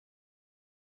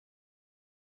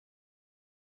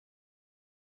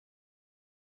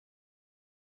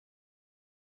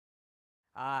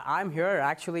I'm here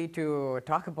actually to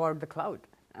talk about the cloud.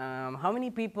 How many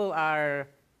people are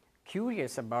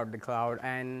curious about the cloud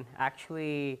and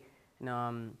actually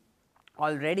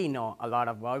already know a lot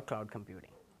about cloud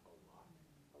computing?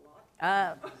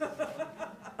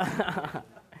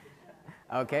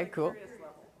 Okay, cool.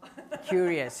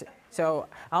 Curious. So,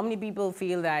 how many people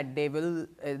feel that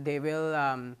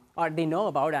or they know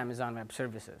about Amazon Web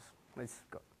Services? Let's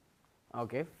go.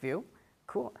 Okay, few.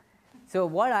 Cool. So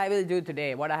what I will do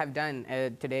today, what I have done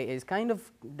today is kind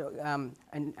of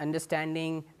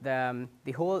understanding the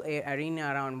whole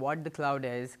arena around what the cloud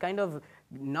is, kind of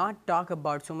not talk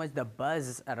about so much the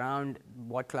buzz around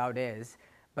what cloud is,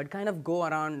 but kind of go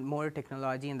around more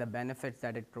technology and the benefits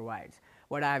that it provides.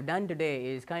 What I have done today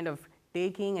is kind of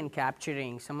taking and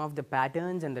capturing some of the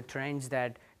patterns and the trends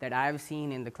that I've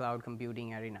seen in the cloud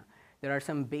computing arena. There are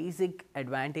some basic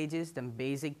advantages, some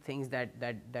basic things that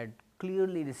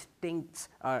clearly distinct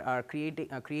are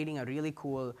creating a really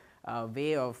cool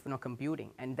way of computing,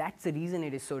 and that's the reason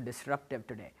it is so disruptive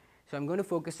today. So I'm going to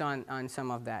focus on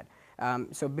some of that.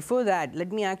 So before that,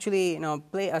 let me actually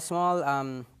play a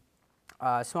small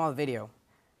small video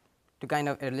to kind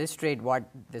of illustrate what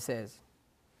this is.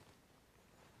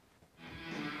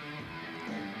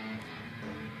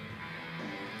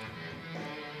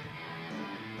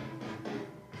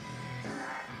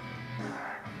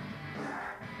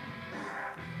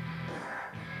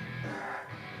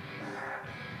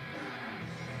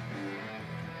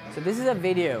 So this is a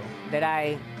video that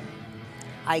I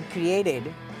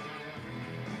created.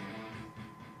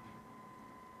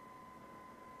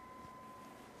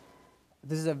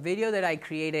 This is a video that I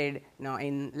created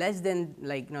in less than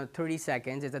 30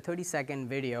 seconds. It's a 30-second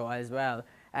video as well.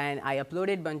 And I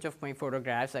uploaded a bunch of my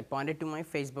photographs. I pointed to my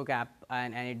Facebook app,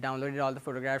 and it downloaded all the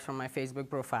photographs from my Facebook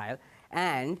profile.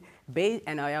 And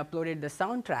I uploaded the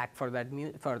soundtrack for that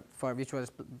for which was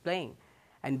playing.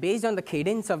 And based on the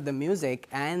cadence of the music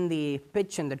and the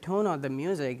pitch and the tone of the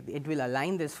music, it will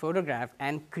align this photograph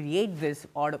and create this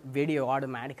video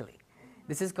automatically.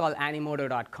 This is called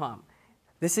Animoto.com.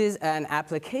 This is an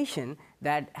application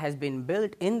that has been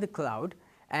built in the cloud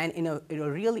and in a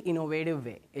really innovative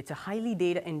way. It's a highly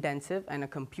data intensive and a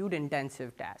compute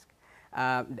intensive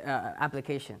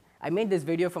application. I made this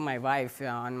video for my wife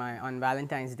on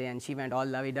Valentine's Day, and she went all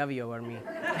lovey-dovey over me.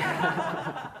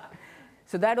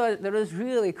 So that was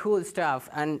really cool stuff,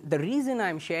 and the reason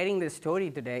I'm sharing this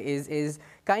story today is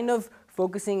kind of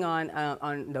focusing on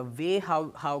the way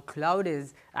how cloud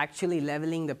is actually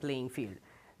leveling the playing field.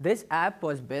 This app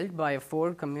was built by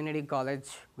 4 community college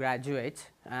graduates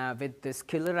with this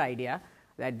killer idea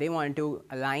that they want to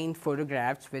align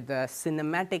photographs with the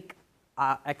cinematic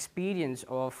experience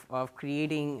of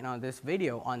creating this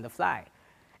video on the fly,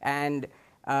 and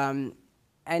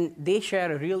they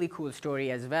share a really cool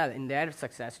story as well in their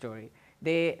success story.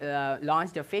 They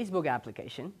launched a Facebook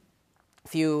application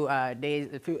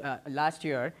last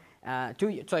year,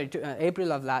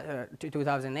 April of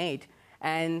 2008,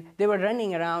 and they were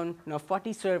running around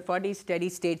 40 steady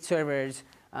state servers,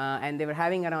 and they were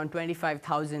having around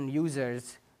 25,000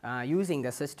 users using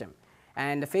the system.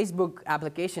 And the Facebook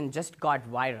application just got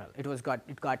viral. It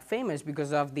got famous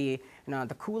because of the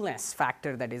coolness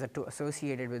factor that is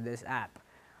associated with this app.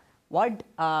 What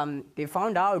they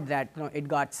found out that it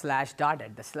got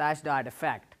 /dotted, the /dot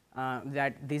effect,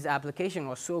 that this application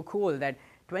was so cool that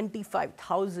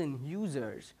 25,000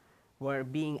 users were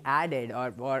being added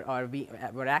or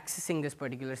were accessing this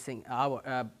particular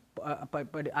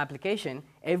application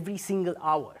every single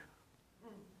hour.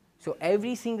 So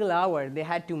every single hour they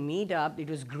had to meet up. It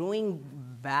was growing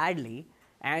badly,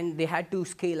 and they had to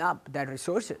scale up their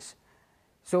resources.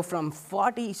 So from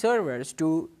 40 servers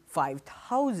to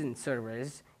 5,000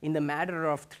 servers in the matter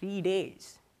of 3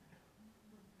 days.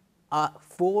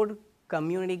 4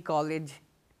 community college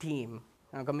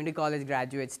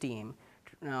graduates team,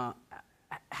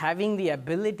 having the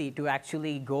ability to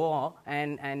actually go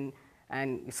and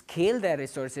scale their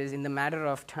resources in the matter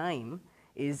of time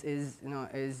was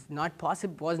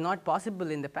not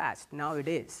possible in the past. Now it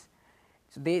is.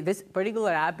 So this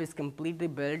particular app is completely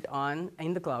built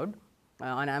in the cloud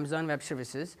on Amazon Web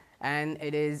Services. And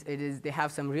they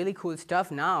have some really cool stuff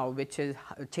now, which is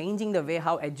changing the way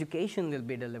how education will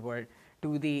be delivered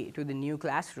to the new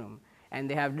classroom. And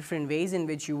they have different ways in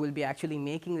which you will be actually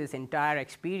making this entire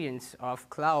experience of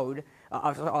cloud,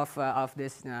 of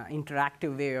this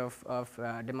interactive way of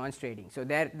demonstrating. So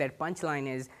their punchline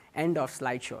is end of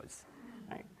slideshows.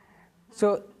 Right?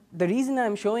 So the reason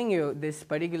I'm showing you this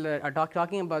particular,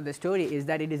 talking about the story, is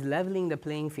that it is leveling the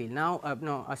playing field. Now,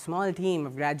 a small team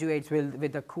of graduates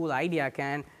with a cool idea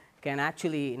can can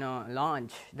actually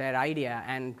launch their idea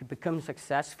and become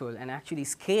successful and actually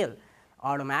scale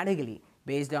automatically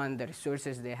based on the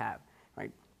resources they have,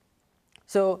 right?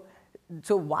 So,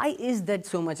 so why is that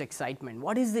so much excitement?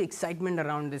 What is the excitement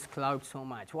around this cloud so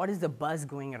much? What is the buzz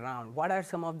going around? What are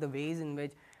some of the ways in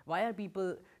which, why are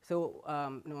people so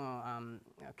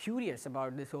curious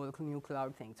about this whole new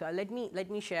cloud thing? So let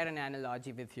me share an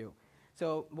analogy with you.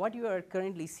 So what you are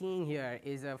currently seeing here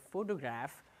is a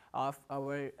photograph of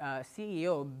our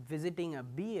CEO visiting a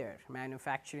beer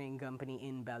manufacturing company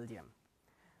in Belgium.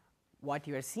 What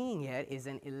you are seeing here is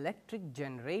an electric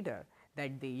generator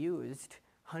that they used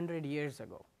 100 years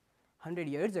ago. 100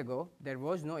 years ago, there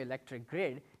was no electric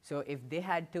grid, so if they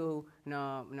had to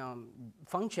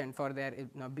function for their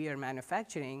beer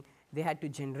manufacturing, they had to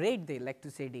generate the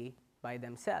electricity by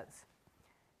themselves.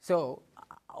 So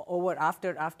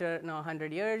after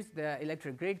 100 years, the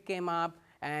electric grid came up,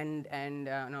 and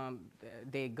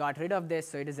they got rid of this,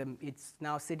 so it's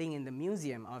now sitting in the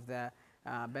museum of the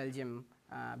Belgium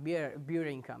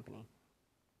brewing company.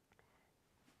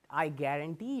 I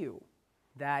guarantee you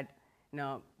that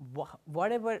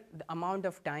whatever the amount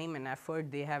of time and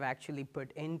effort they have actually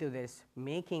put into this,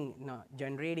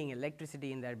 generating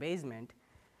electricity in their basement,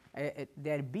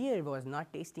 their beer was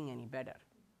not tasting any better.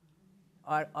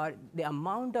 Or the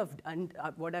amount of,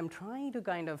 what I'm trying to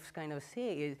kind of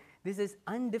say is, this is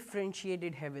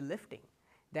undifferentiated heavy lifting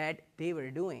that they were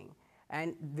doing,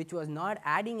 and which was not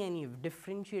adding any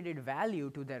differentiated value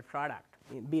to their product,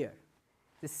 beer.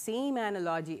 The same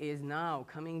analogy is now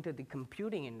coming to the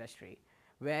computing industry,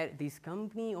 where these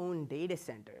company-owned data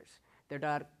centers that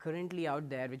are currently out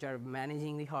there, which are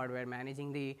managing the hardware,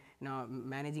 managing the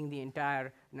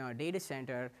entire data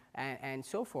center, and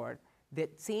so forth.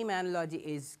 That same analogy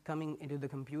is coming into the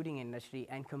computing industry,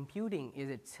 and computing is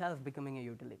itself becoming a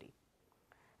utility.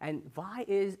 And why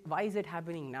is it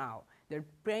happening now? There are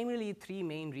primarily three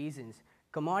main reasons.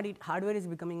 Hardware is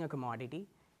becoming a commodity.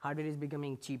 Hardware is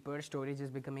becoming cheaper. Storage is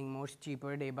becoming more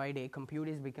cheaper day by day. Compute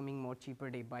is becoming more cheaper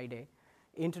day by day.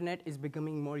 Internet is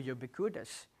becoming more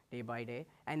ubiquitous day by day.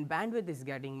 And bandwidth is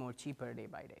getting more cheaper day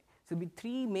by day. So the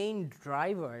three main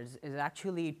drivers is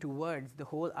actually towards the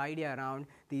whole idea around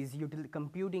these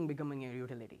computing becoming a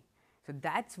utility. So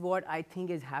that's what I think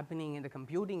is happening in the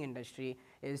computing industry,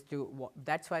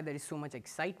 that's why there is so much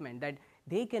excitement that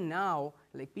they can now,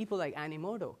 like people like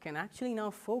Animoto, can actually now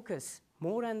focus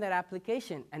more on their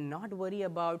application and not worry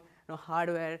about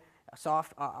hardware,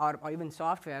 or even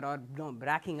software, or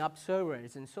racking up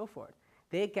servers and so forth.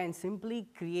 They can simply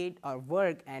create or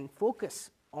work and focus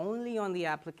only on the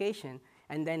application,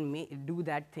 and then do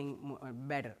that thing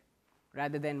better,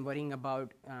 rather than worrying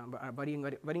about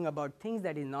things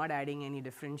that is not adding any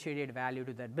differentiated value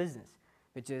to their business,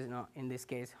 which is in this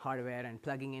case hardware and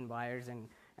plugging in wires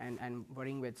and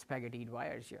worrying with spaghettied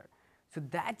wires here. So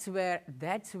that's where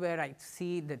I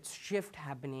see that shift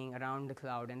happening around the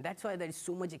cloud, and that's why there is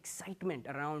so much excitement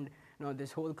around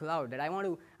this whole cloud, that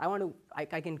I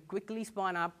can quickly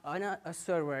spawn up on a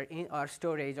server or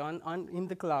storage in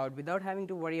the cloud without having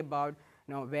to worry about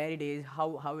where it is,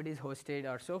 how it is hosted,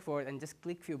 or so forth, and just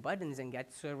click few buttons and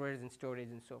get servers and storage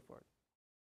and so forth.